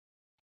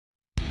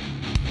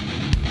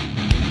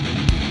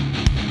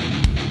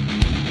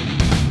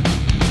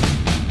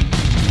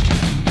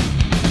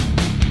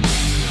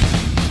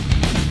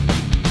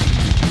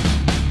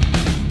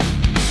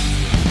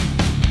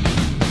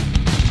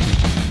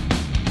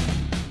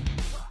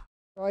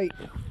Right,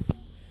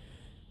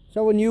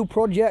 so a new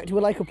project,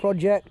 we like a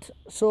project,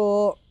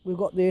 so we've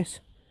got this.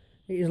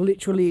 It is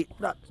literally,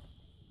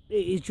 it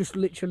is just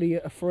literally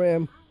a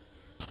frame.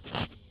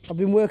 I've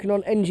been working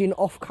on engine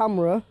off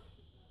camera,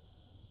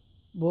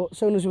 but as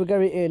soon as we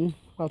get it in,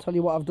 I'll tell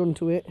you what I've done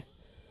to it.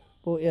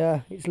 But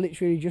yeah, it's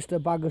literally just a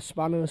bag of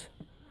spanners.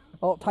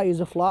 All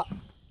tyres are flat.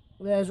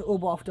 There's a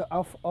hub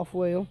off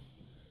wheel.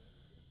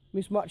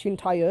 Mismatching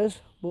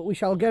tyres, but we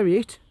shall get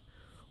it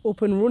up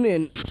and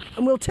running,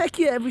 and we'll take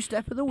you every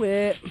step of the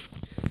way.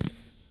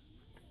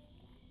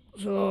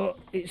 So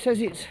it says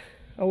it's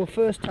our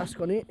first task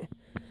on it.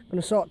 I'm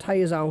going to sort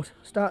tyres out.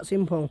 Start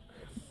simple.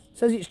 It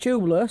says it's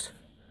tubeless,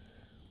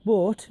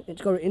 but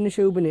it's got an inner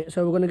tube in it,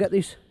 so we're going to get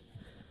this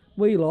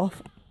wheel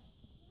off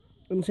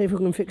and see if we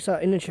can fix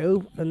that inner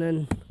tube, and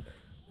then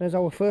there's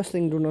our first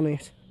thing done on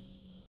it.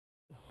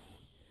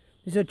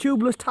 It's a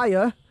tubeless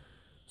tyre,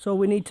 so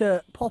we need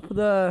to pop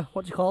the,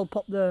 what's it called,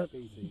 pop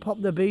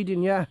the bead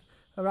in, yeah,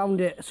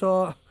 around it.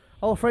 So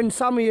our friend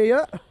Sammy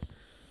here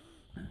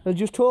has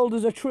just told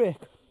us a trick.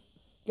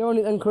 Get on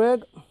it then,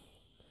 Craig.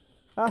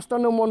 I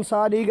stand on one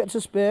side, he gets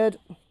a spade.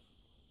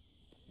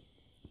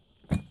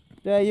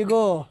 There you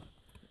go.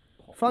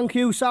 Thank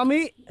you,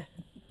 Sammy.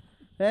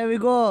 There we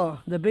go.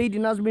 The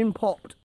beading has been popped.